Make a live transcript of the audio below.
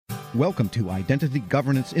Welcome to Identity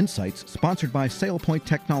Governance Insights, sponsored by SailPoint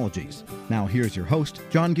Technologies. Now here's your host,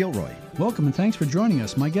 John Gilroy. Welcome and thanks for joining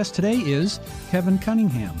us. My guest today is Kevin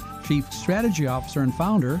Cunningham, Chief Strategy Officer and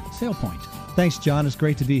Founder, SailPoint. Thanks, John. It's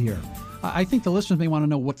great to be here. I think the listeners may want to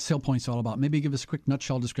know what SailPoint's all about. Maybe give us a quick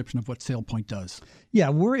nutshell description of what SailPoint does. Yeah,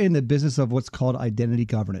 we're in the business of what's called identity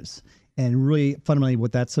governance. And really, fundamentally,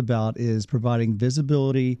 what that's about is providing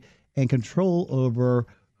visibility and control over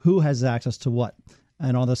who has access to what.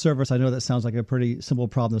 And on the surface, I know that sounds like a pretty simple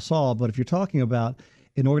problem to solve, but if you're talking about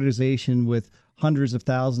an organization with hundreds of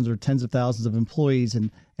thousands or tens of thousands of employees and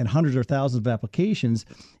hundreds or thousands of applications,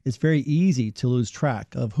 it's very easy to lose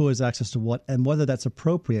track of who has access to what and whether that's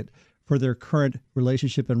appropriate for their current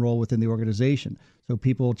relationship and role within the organization. So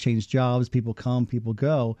people change jobs, people come, people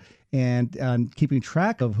go, and keeping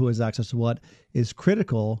track of who has access to what is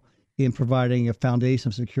critical in providing a foundation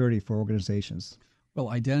of security for organizations. Well,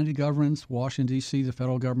 identity governance, Washington, D.C., the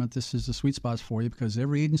federal government, this is the sweet spots for you because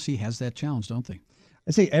every agency has that challenge, don't they?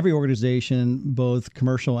 I'd say every organization, both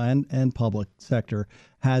commercial and public sector,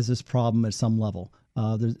 has this problem at some level.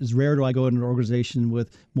 It's rare do I go into an organization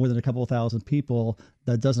with more than a couple of thousand people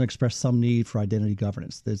that doesn't express some need for identity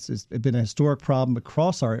governance. It's been a historic problem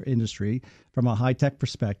across our industry from a high-tech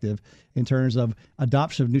perspective in terms of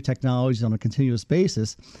adoption of new technologies on a continuous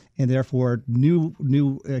basis, and therefore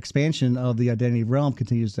new expansion of the identity realm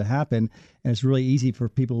continues to happen, and it's really easy for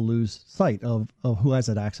people to lose sight of who has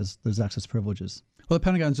that access, those access privileges. Well, the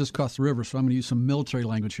Pentagon's just crossed the river, so I'm going to use some military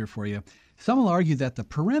language here for you. Some will argue that the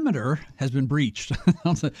perimeter has been breached.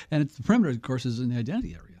 And the perimeter, of course, is in the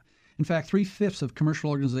identity area. In fact, 3/5 of commercial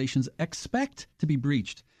organizations expect to be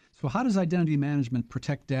breached. So how does identity management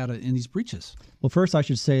protect data in these breaches? Well, first, I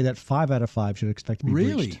should say that 5 out of 5 should expect to be breached.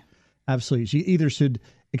 Really? Absolutely. You either should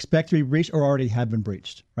expect to be breached or already have been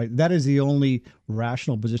breached, right? That is the only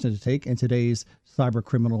rational position to take in today's cyber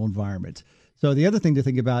criminal environment. So the other thing to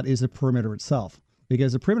think about is the perimeter itself,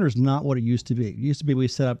 because the perimeter is not what it used to be. It used to be we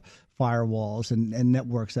set up firewalls and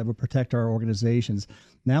networks that would protect our organizations.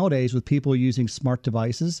 Nowadays, with people using smart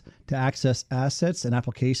devices to access assets and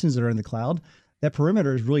applications that are in the cloud, that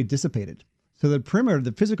perimeter is really dissipated. So the perimeter,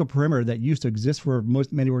 the physical perimeter that used to exist for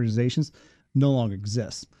many organizations no longer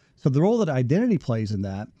exists. So the role that identity plays in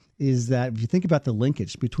that is that if you think about the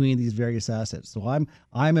linkage between these various assets. So I'm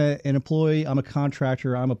an employee, I'm a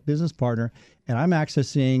contractor, I'm a business partner, and I'm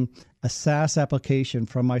accessing a SaaS application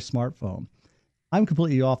from my smartphone. I'm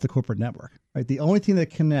completely off the corporate network, right? The only thing that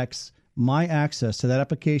connects my access to that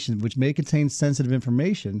application, which may contain sensitive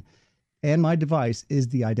information, and my device is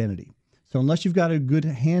the identity. So unless you've got a good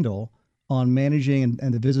handle on managing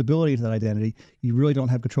and the visibility of that identity, you really don't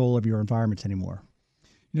have control of your environment anymore.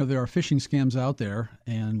 You know, there are phishing scams out there,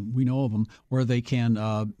 and we know of them, where they can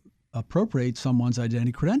appropriate someone's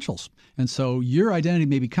identity credentials. And so your identity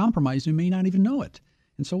may be compromised, you may not even know it.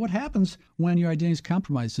 And so what happens when your identity is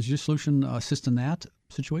compromised? Does your solution assist in that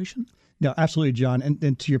situation? No, absolutely, John.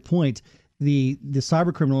 And to your point, the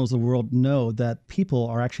cyber criminals of the world know that people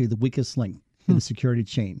are actually the weakest link in the security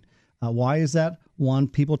chain. Why is that? One,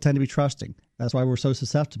 people tend to be trusting. That's why we're so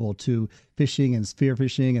susceptible to phishing and spear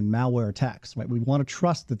phishing and malware attacks. Right? We want to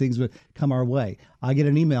trust that things would come our way. I get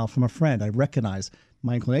an email from a friend I recognize.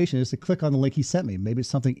 My inclination is to click on the link he sent me. Maybe it's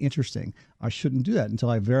something interesting. I shouldn't do that until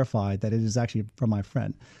I verify that it is actually from my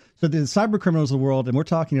friend. So the cyber criminals of the world, and we're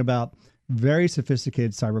talking about very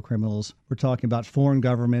sophisticated cyber criminals. We're talking about foreign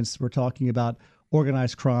governments. We're talking about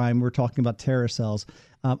organized crime. We're talking about terrorist cells,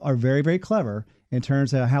 are very, very clever in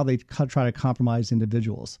terms of how they try to compromise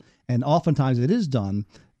individuals. And oftentimes it is done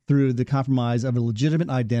through the compromise of a legitimate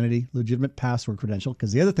identity, legitimate password credential.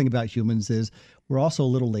 Because the other thing about humans is we're also a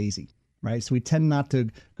little lazy. Right, so we tend not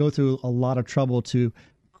to go through a lot of trouble to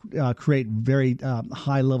create very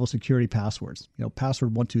high-level security passwords. You know,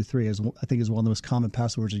 password 123 is I think is one of the most common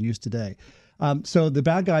passwords in use today. So the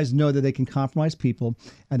bad guys know that they can compromise people,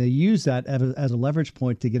 and they use that as a leverage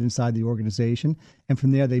point to get inside the organization, and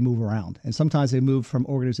from there they move around. And sometimes they move from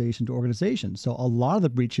organization to organization. So a lot of the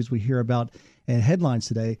breaches we hear about in headlines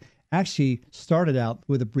today actually started out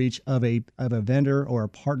with a breach of a vendor or a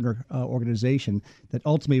partner organization that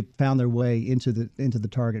ultimately found their way into the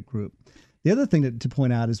target group. The other thing to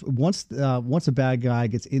point out is once a bad guy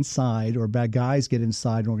gets inside or bad guys get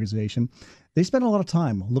inside an organization, they spend a lot of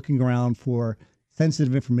time looking around for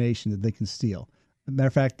sensitive information that they can steal. As a matter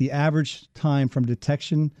of fact, the average time from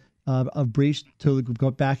detection of breach to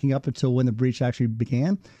backing up until when the breach actually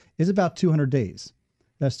began is about 200 days.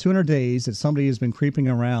 That's 200 days that somebody has been creeping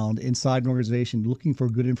around inside an organization looking for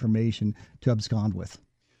good information to abscond with.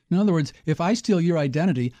 In other words, if I steal your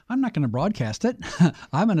identity, I'm not going to broadcast it.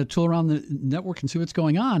 I'm going to tool around the network and see what's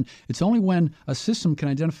going on. It's only when a system can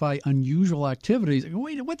identify unusual activities.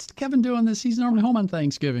 Wait, what's Kevin doing this? He's normally home on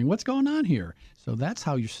Thanksgiving. What's going on here? So that's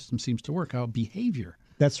how your system seems to work, how behavior.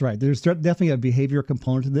 That's right. There's definitely a behavior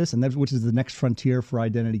component to this, and which is the next frontier for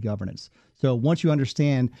identity governance. So once you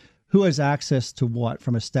understand who has access to what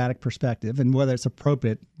from a static perspective and whether it's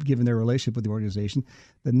appropriate given their relationship with the organization,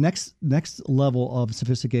 the next level of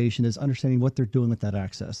sophistication is understanding what they're doing with that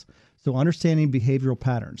access. So understanding behavioral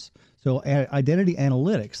patterns. So identity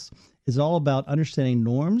analytics is all about understanding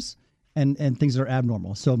norms and things that are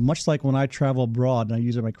abnormal. So much like when I travel abroad and I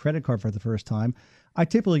use my credit card for the first time, I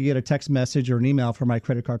typically get a text message or an email from my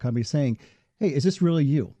credit card company saying, hey, is this really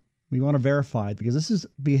you? We want to verify it because this is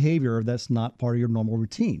behavior that's not part of your normal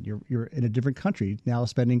routine. You're in a different country now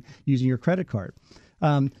using your credit card.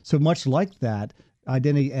 So much like that,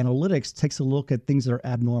 identity analytics takes a look at things that are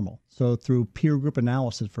abnormal. So through peer group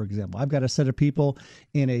analysis, for example, I've got a set of people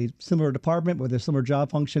in a similar department with a similar job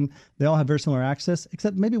function. They all have very similar access,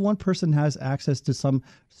 except maybe one person has access to some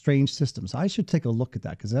strange systems. I should take a look at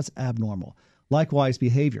that because that's abnormal. Likewise,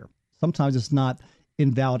 behavior. Sometimes it's not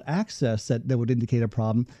invalid access that would indicate a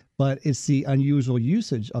problem, but it's the unusual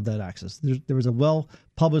usage of that access. There was a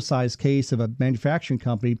well-publicized case of a manufacturing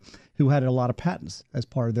company who had a lot of patents as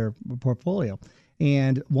part of their portfolio.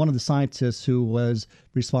 And one of the scientists who was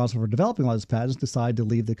responsible for developing a lot of those patents decided to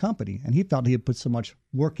leave the company. And he felt he had put so much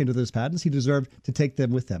work into those patents, he deserved to take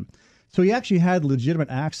them with him. So he actually had legitimate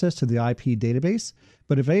access to the IP database,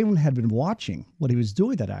 but if anyone had been watching what he was doing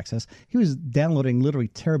with that access, he was downloading literally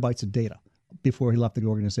terabytes of data before he left the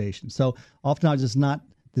organization. So oftentimes it's not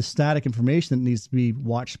the static information that needs to be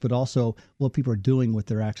watched, but also what people are doing with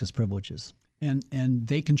their access privileges. And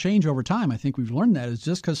they can change over time. I think we've learned that is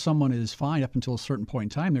just because someone is fine up until a certain point in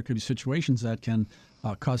time, there could be situations that can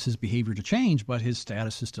cause his behavior to change, but his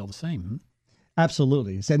status is still the same.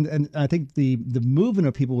 Absolutely. And I think the movement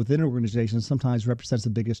of people within organizations sometimes represents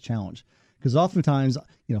the biggest challenge. Because oftentimes,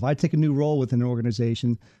 if I take a new role within an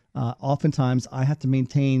organization, oftentimes I have to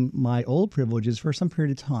maintain my old privileges for some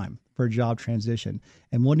period of time for a job transition.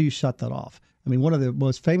 And when do you shut that off? I mean, one of the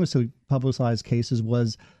most famously publicized cases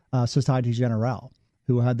was Societe Generale,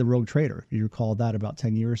 who had the rogue trader, if you recall that about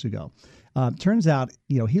 10 years ago. Turns out,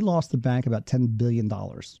 he lost the bank about $10 billion.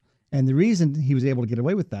 And the reason he was able to get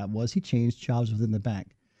away with that was he changed jobs within the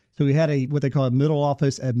bank. So he had what they call a middle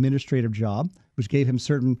office administrative job, which gave him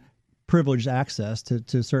certain privileged access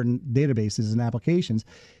to certain databases and applications.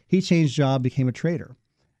 He changed job, became a trader.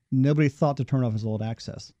 Nobody thought to turn off his old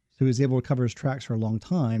access. So he was able to cover his tracks for a long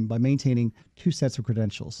time by maintaining 2 sets of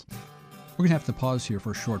credentials. We're going to have to pause here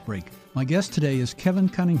for a short break. My guest today is Kevin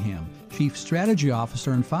Cunningham, Chief Strategy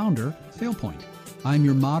Officer and Founder, SailPoint. I'm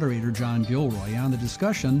your moderator, John Gilroy, on the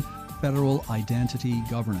discussion, Federal Identity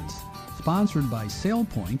Governance, sponsored by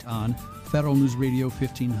SailPoint on Federal News Radio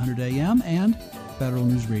 1500 AM and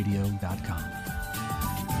federalnewsradio.com.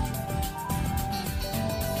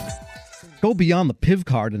 Go beyond the PIV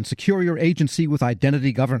card and secure your agency with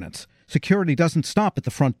identity governance. Security doesn't stop at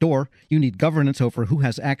the front door. You need governance over who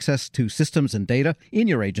has access to systems and data in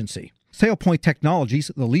your agency. SailPoint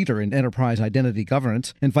Technologies, the leader in enterprise identity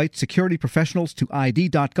governance, invites security professionals to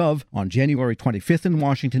ID.gov on January 25th in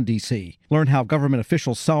Washington, D.C. Learn how government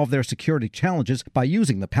officials solve their security challenges by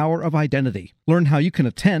using the power of identity. Learn how you can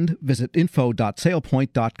attend. Visit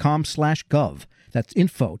info.sailpoint.com/gov. That's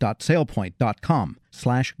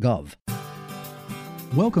info.sailpoint.com/gov.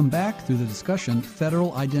 Welcome back to the discussion,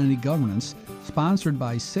 Federal Identity Governance, sponsored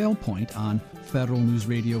by SailPoint on Federal News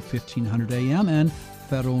Radio 1500 AM and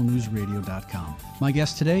federalnewsradio.com. My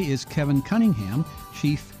guest today is Kevin Cunningham,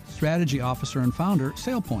 Chief Strategy Officer and Founder,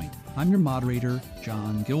 SailPoint. I'm your moderator,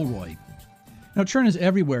 John Gilroy. Now, churn is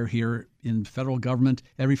everywhere here in federal government.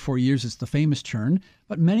 Every 4 years, it's the famous churn,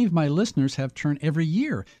 but many of my listeners have churn every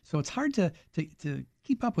year. So it's hard to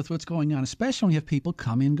keep up with what's going on, especially when you have people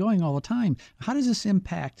coming and going all the time. How does this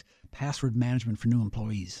impact password management for new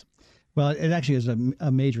employees? Well, it actually is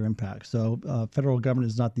a major impact. So federal government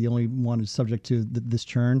is not the only one who's subject to this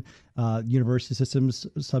churn. University systems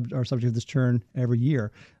are subject to this churn every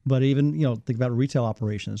year. But even, think about retail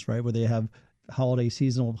operations, right, where they have holiday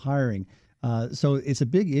seasonal hiring. So it's a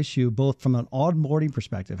big issue, both from an onboarding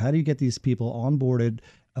perspective. How do you get these people onboarded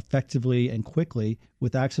effectively and quickly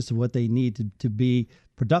with access to what they need to be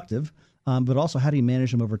productive? But also, how do you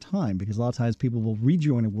manage them over time? Because a lot of times people will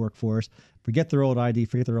rejoin a workforce, forget their old ID,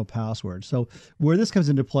 forget their old password. So where this comes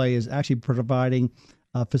into play is actually providing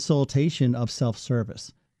facilitation of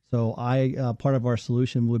self-service. So part of our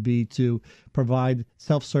solution would be to provide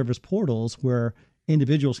self-service portals where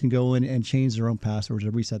individuals can go in and change their own passwords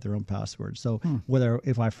or reset their own passwords. So whether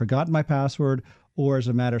if I've forgotten my password or as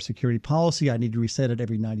a matter of security policy, I need to reset it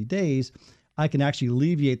every 90 days, I can actually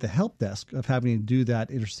alleviate the help desk of having to do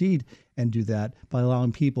that, intercede and do that by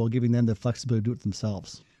allowing people, giving them the flexibility to do it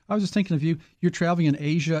themselves. I was just thinking of you. You're traveling in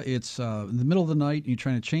Asia. It's in the middle of the night, and you're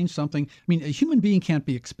trying to change something. I mean, a human being can't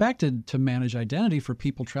be expected to manage identity for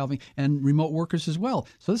people traveling and remote workers as well.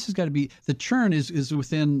 So this has got to be, the churn is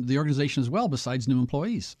within the organization as well, besides new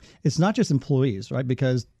employees. It's not just employees, right?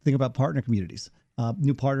 Because think about partner communities.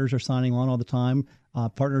 New partners are signing on all the time.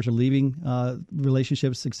 Partners are leaving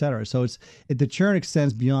relationships, et cetera. So the churn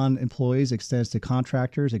extends beyond employees, extends to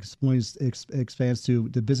contractors, expands to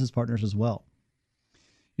the business partners as well.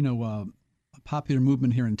 You know, a popular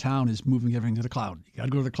movement here in town is moving everything to the cloud. You got to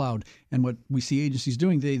go to the cloud. And what we see agencies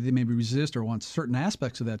doing, they maybe resist or want certain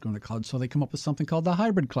aspects of that going to the cloud. So they come up with something called the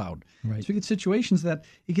hybrid cloud. Right. So you get situations that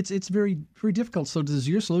it's very, very difficult. So does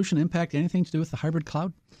your solution impact anything to do with the hybrid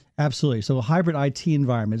cloud? Absolutely. So hybrid IT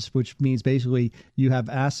environments, which means basically you have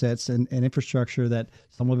assets and infrastructure that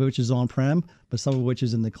some of which is on-prem, but some of which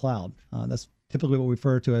is in the cloud. That's typically what we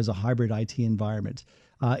refer to as a hybrid IT environment.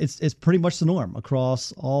 It's pretty much the norm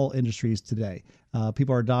across all industries today.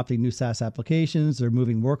 People are adopting new SaaS applications. They're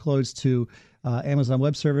moving workloads to Amazon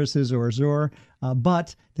Web Services or Azure,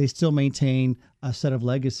 but they still maintain a set of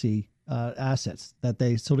legacy assets that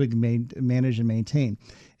they still need to manage and maintain.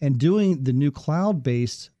 And doing the new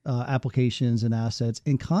cloud-based applications and assets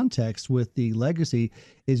in context with the legacy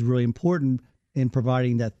is really important in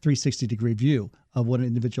providing that 360-degree view of what an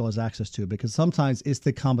individual has access to, because sometimes it's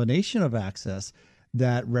the combination of access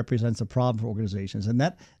that represents a problem for organizations. And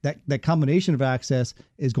that combination of access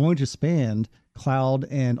is going to span cloud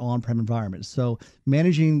and on-prem environments. So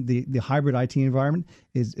managing the hybrid IT environment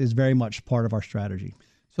is very much part of our strategy.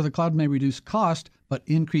 So the cloud may reduce cost, but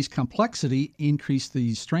increase complexity, increase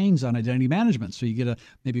the strains on identity management. So you get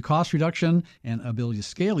maybe cost reduction and ability to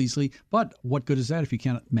scale easily. But what good is that if you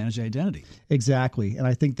can't manage identity? Exactly. And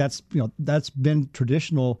I think that's been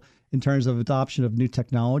traditional in terms of adoption of new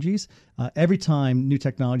technologies. Every time new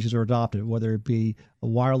technologies are adopted, whether it be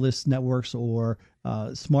wireless networks or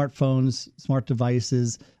smartphones, smart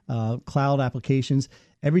devices, cloud applications,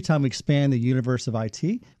 every time we expand the universe of IT,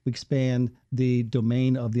 we expand the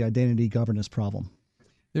domain of the identity governance problem.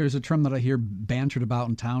 There's a term that I hear bantered about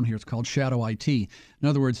in town here. It's called shadow IT. In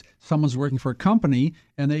other words, someone's working for a company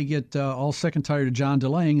and they get all sick and tired of John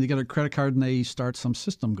delaying. They get a credit card and they start some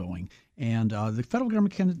system going. And the federal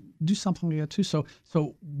government can do something like that too. So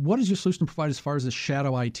what does your solution provide as far as the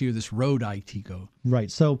shadow IT or this road IT go?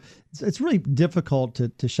 Right. So it's really difficult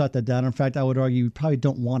to shut that down. In fact, I would argue you probably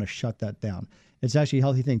don't want to shut that down. It's actually a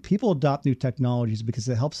healthy thing. People adopt new technologies because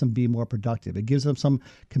it helps them be more productive. It gives them some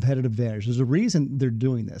competitive advantage. There's a reason they're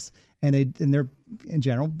doing this. And they're, in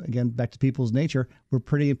general, again, back to people's nature, we're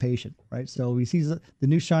pretty impatient, right? So we see the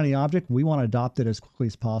new shiny object, we want to adopt it as quickly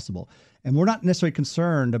as possible. And we're not necessarily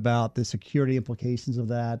concerned about the security implications of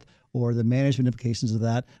that or the management implications of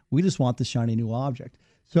that. We just want the shiny new object.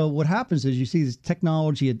 So what happens is you see these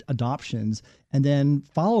technology adoptions and then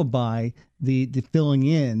followed by the filling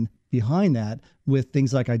in behind that with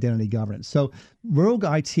things like identity governance. So rogue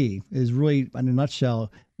IT is really, in a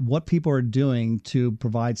nutshell, what people are doing to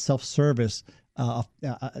provide self-service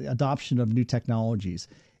adoption of new technologies.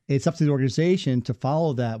 It's up to the organization to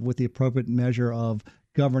follow that with the appropriate measure of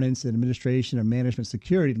governance and administration and management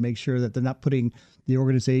security to make sure that they're not putting the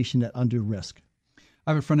organization at undue risk.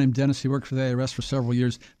 I have a friend named Dennis. He worked for the IRS for several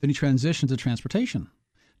years. Then he transitioned to transportation.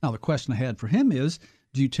 Now, the question I had for him is,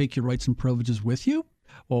 do you take your rights and privileges with you?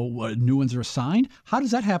 Or what new ones are assigned? How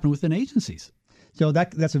does that happen within agencies? So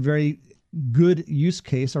that's a very good use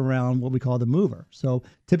case around what we call the mover. So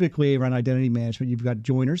typically around identity management, you've got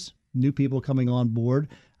joiners, new people coming on board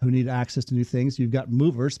who need access to new things. You've got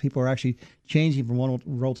movers. People are actually changing from one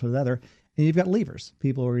role to another. And you've got leavers.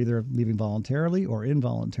 People are either leaving voluntarily or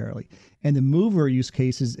involuntarily. And the mover use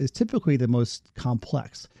case is typically the most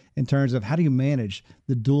complex in terms of how do you manage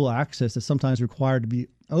the dual access that's sometimes required to be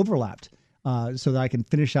overlapped so that I can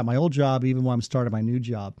finish out my old job even when I'm starting my new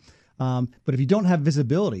job. But if you don't have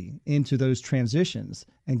visibility into those transitions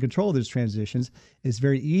and control those transitions, it's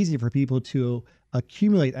very easy for people to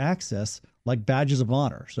accumulate access like badges of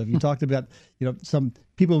honor. So if you talked about, some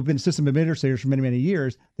people who've been system administrators for many, many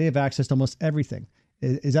years, they have access to almost everything.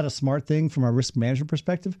 Is that a smart thing from a risk management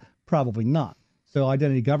perspective? Probably not. So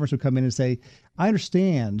identity governance would come in and say, I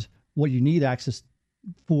understand what you need access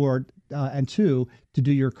for and to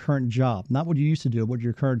do your current job, not what you used to do, what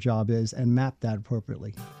your current job is, and map that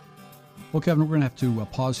appropriately. Well, Kevin, we're going to have to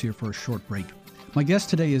pause here for a short break. My guest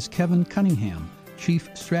today is Kevin Cunningham, Chief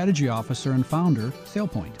Strategy Officer and founder,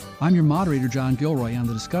 SailPoint. I'm your moderator, John Gilroy, on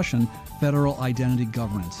the discussion, Federal Identity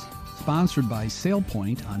Governance, sponsored by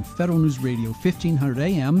SailPoint on Federal News Radio 1500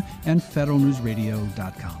 AM and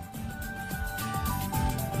federalnewsradio.com.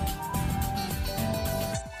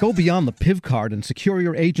 Go beyond the PIV card and secure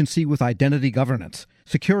your agency with identity governance.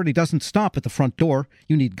 Security doesn't stop at the front door.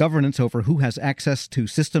 You need governance over who has access to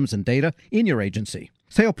systems and data in your agency.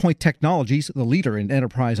 SailPoint Technologies, the leader in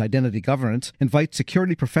enterprise identity governance, invites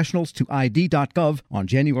security professionals to ID.gov on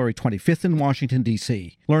January 25th in Washington,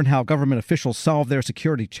 D.C. Learn how government officials solve their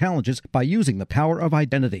security challenges by using the power of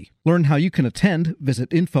identity. Learn how you can attend.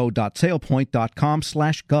 Visit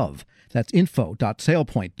info.sailpoint.com/gov. That's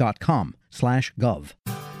info.sailpoint.com/gov.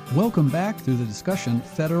 Welcome back to the discussion,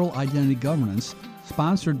 Federal Identity Governance,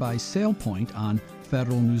 sponsored by SailPoint on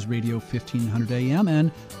Federal News Radio 1500 AM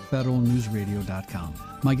and federalnewsradio.com.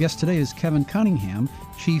 My guest today is Kevin Cunningham,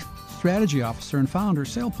 Chief Strategy Officer and founder,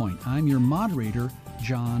 SailPoint. I'm your moderator,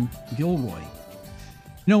 John Gilroy.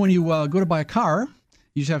 You know, when you go to buy a car,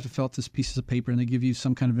 you just have to fill out this pieces of paper and they give you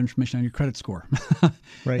some kind of information on your credit score.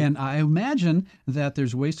 Right. And I imagine that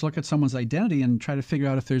there's ways to look at someone's identity and try to figure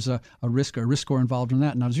out if there's a risk or a risk score involved in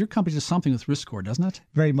that. Now, does your company do something with risk score, doesn't it?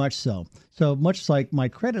 Very much so. So much like my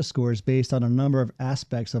credit score is based on a number of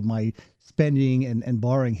aspects of my spending and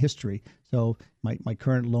borrowing history. So my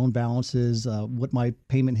current loan balances, what my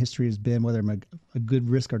payment history has been, whether I'm a good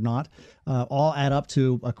risk or not, all add up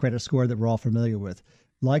to a credit score that we're all familiar with.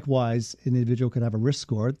 Likewise, an individual could have a risk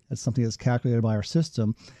score. That's something that's calculated by our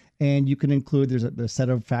system. And you can include, there's a set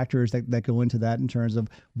of factors that go into that in terms of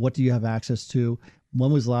what do you have access to?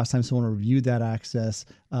 When was the last time someone reviewed that access?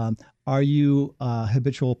 Are you a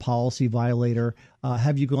habitual policy violator?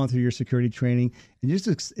 Have you gone through your security training? And this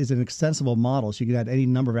is an extensible model, so you can add any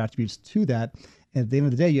number of attributes to that. And at the end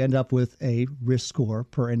of the day, you end up with a risk score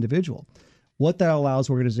per individual. What that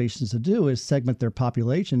allows organizations to do is segment their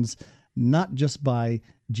populations not just by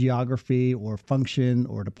geography or function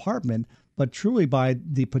or department, but truly by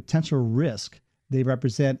the potential risk they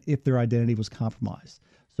represent if their identity was compromised.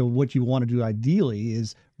 So what you want to do ideally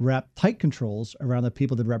is wrap tight controls around the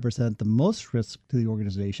people that represent the most risk to the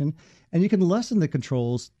organization, and you can lessen the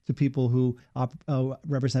controls to people who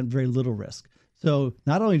represent very little risk. So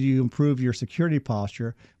not only do you improve your security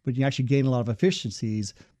posture, but you actually gain a lot of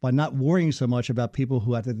efficiencies by not worrying so much about people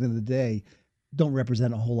who at the end of the day don't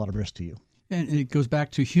represent a whole lot of risk to you. And it goes back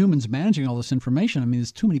to humans managing all this information. I mean,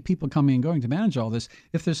 there's too many people coming and going to manage all this.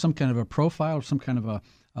 If there's some kind of a profile or some kind of an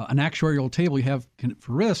actuarial table you have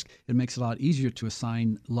for risk, it makes it a lot easier to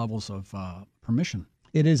assign levels of permission.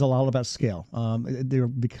 It is a lot about scale. There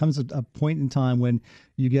becomes a point in time when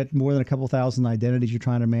you get more than a couple thousand identities you're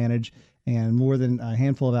trying to manage and more than a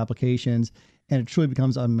handful of applications, and it truly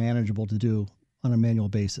becomes unmanageable to do on a manual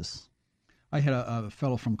basis. I had a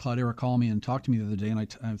fellow from Cloudera call me and talk to me the other day,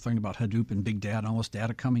 and I'm thinking about Hadoop and big data and all this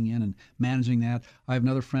data coming in and managing that. I have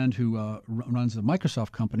another friend who runs a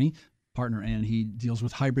Microsoft company, partner, and he deals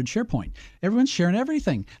with hybrid SharePoint. Everyone's sharing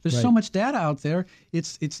everything. There's so much data out there.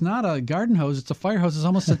 It's not a garden hose. It's a fire hose. It's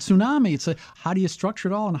almost a tsunami. It's how do you structure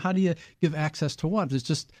it all and how do you give access to what? There's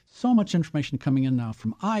just so much information coming in now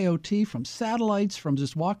from IoT, from satellites, from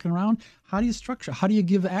just walking around. How do you structure? How do you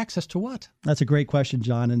give access to what? That's a great question,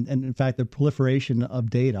 John. And in fact, the proliferation of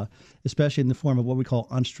data, especially in the form of what we call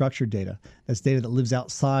unstructured data, that's data that lives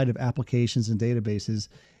outside of applications and databases,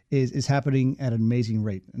 is happening at an amazing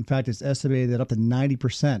rate. In fact, it's estimated that up to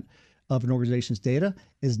 90% of an organization's data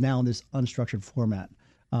is now in this unstructured format.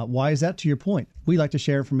 Why is that? To your point, we like to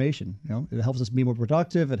share information. It helps us be more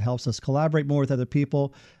productive. It helps us collaborate more with other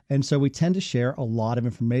people. And so we tend to share a lot of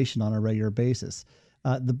information on a regular basis.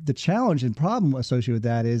 The challenge and problem associated with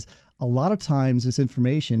that is a lot of times this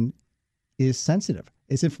information is sensitive.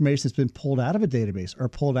 It's information that's been pulled out of a database or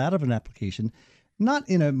pulled out of an application, not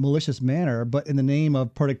in a malicious manner, but in the name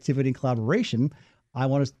of productivity and collaboration. I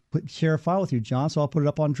want to share a file with you, John, so I'll put it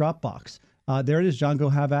up on Dropbox. There it is, John, go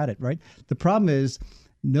have at it, right? The problem is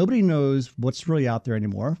nobody knows what's really out there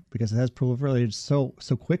anymore because it has proliferated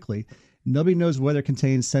so quickly. Nobody knows whether it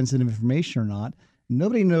contains sensitive information or not.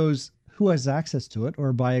 Nobody knows who has access to it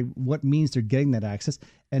or by what means they're getting that access,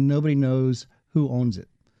 and nobody knows who owns it.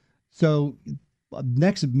 So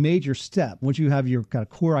next major step, once you have your kind of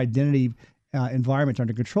core identity environment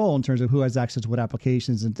under control in terms of who has access to what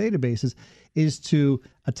applications and databases, is to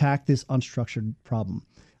attack this unstructured problem.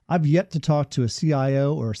 I've yet to talk to a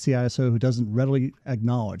CIO or a CISO who doesn't readily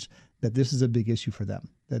acknowledge that this is a big issue for them,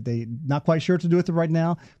 that they're not quite sure what to do with it right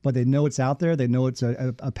now, but they know it's out there. They know it's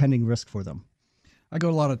a pending risk for them. I go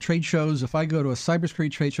to a lot of trade shows. If I go to a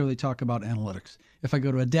cybersecurity trade show, they talk about analytics. If I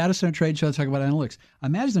go to a data center trade show, they talk about analytics. I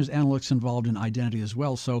imagine there's analytics involved in identity as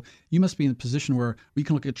well. So you must be in a position where we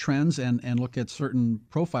can look at trends and look at certain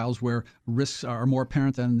profiles where risks are more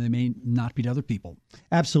apparent than they may not be to other people.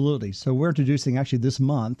 Absolutely. So we're introducing actually this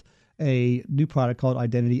month a new product called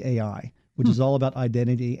Identity AI, which is all about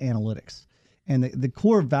identity analytics. And the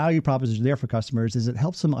core value proposition there for customers is it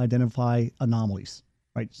helps them identify anomalies,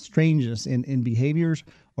 right? Strangeness in behaviors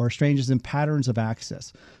or strangeness in patterns of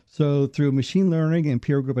access. So through machine learning and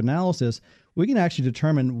peer group analysis, we can actually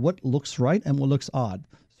determine what looks right and what looks odd.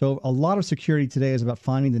 So a lot of security today is about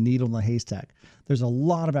finding the needle in the haystack. There's a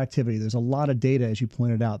lot of activity. There's a lot of data, as you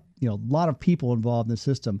pointed out, a lot of people involved in the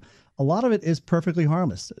system. A lot of it is perfectly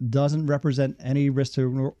harmless. It doesn't represent any risk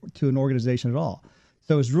to an organization at all.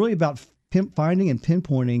 So it's really about finding and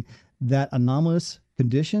pinpointing that anomalous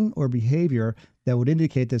condition or behavior that would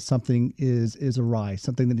indicate that something is awry,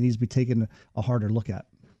 something that needs to be taken a harder look at.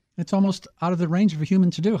 It's almost out of the range of a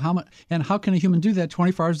human to do. How can a human do that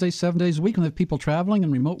 24 hours a day, 7 days a week when they have people traveling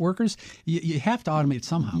and remote workers? You have to automate it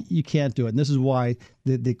somehow. You can't do it. And this is why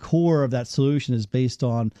the core of that solution is based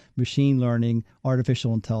on machine learning,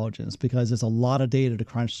 artificial intelligence, because there's a lot of data to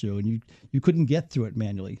crunch through, and you couldn't get through it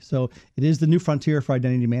manually. So it is the new frontier for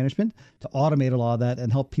identity management to automate a lot of that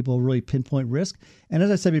and help people really pinpoint risk. And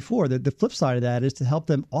as I said before, the flip side of that is to help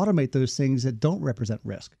them automate those things that don't represent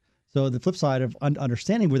risk. So the flip side of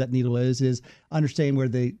understanding where that needle is understanding where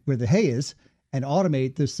the hay is and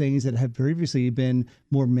automate those things that have previously been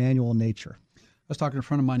more manual in nature. I was talking to a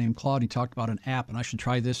friend of mine named Claude. He talked about an app, and I should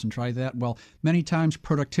try this and try that. Well, many times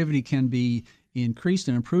productivity can be increased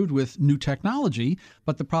and improved with new technology,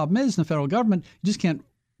 but the problem is in the federal government, you just can't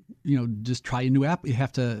just try a new app. You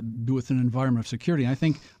have to do it with an environment of security. And I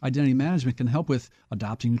think identity management can help with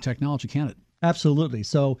adopting new technology, can it? Absolutely.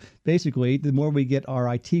 So basically, the more we get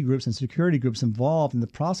our IT groups and security groups involved in the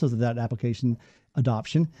process of that application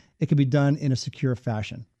adoption, it can be done in a secure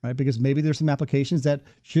fashion, right? Because maybe there's some applications that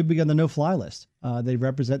should be on the no-fly list. They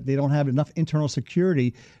don't have enough internal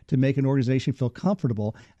security to make an organization feel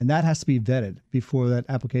comfortable, and that has to be vetted before that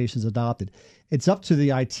application is adopted. It's up to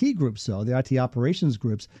the IT groups, though, the IT operations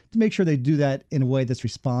groups, to make sure they do that in a way that's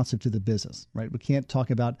responsive to the business, right? We can't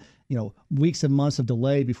talk about weeks and months of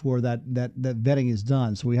delay before that vetting is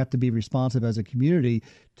done. So we have to be responsive as a community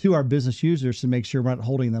to our business users to make sure we're not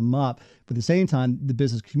holding them up. But at the same time, the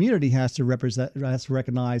business community has to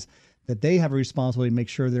recognize that they have a responsibility to make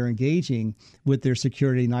sure they're engaging with their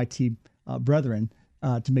security and IT brethren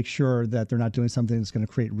to make sure that they're not doing something that's going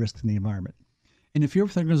to create risk in the environment. And if you're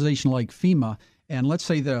with an organization like FEMA, and let's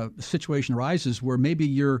say the situation arises where maybe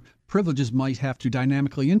your privileges might have to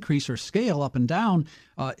dynamically increase or scale up and down,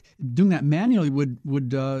 doing that manually would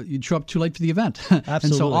you'd show up too late for the event. Absolutely.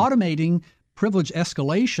 And so automating privilege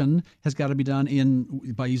escalation has got to be done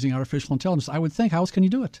by using artificial intelligence. I would think. How else can you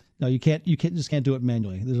do it? No, you can't. You just can't do it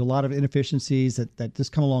manually. There's a lot of inefficiencies that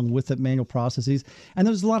just come along with the manual processes, and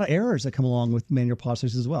there's a lot of errors that come along with manual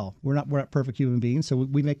processes as well. We're not perfect human beings, so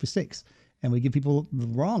we make mistakes. And we give people the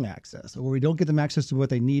wrong access, or we don't get them access to what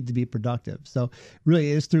they need to be productive. So really,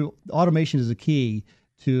 it's through automation is a key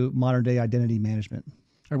to modern day identity management.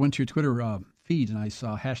 I went to your Twitter feed and I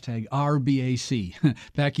saw hashtag RBAC.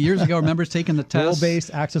 Back years ago, remember taking the test? Role-based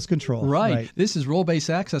access control. Right. This is role-based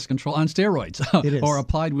access control on steroids. It is. Or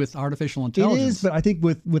applied with artificial intelligence. It is, but I think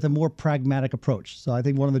with a more pragmatic approach. So I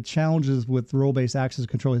think one of the challenges with role-based access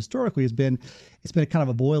control historically has been it's been a kind of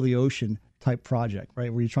a boil the ocean type project,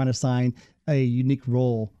 right? Where you're trying to assign a unique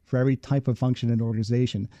role for every type of function in an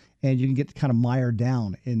organization. And you can get kind of mired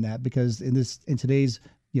down in that because in today's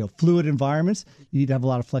fluid environments, you need to have a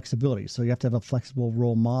lot of flexibility. So you have to have a flexible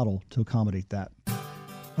role model to accommodate that.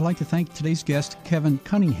 I'd like to thank today's guest, Kevin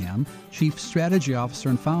Cunningham, Chief Strategy Officer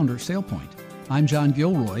and Founder, SailPoint. I'm John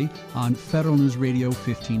Gilroy on Federal News Radio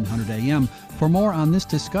 1500 AM. For more on this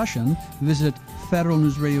discussion, visit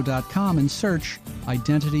federalnewsradio.com and search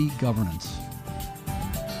Identity Governance.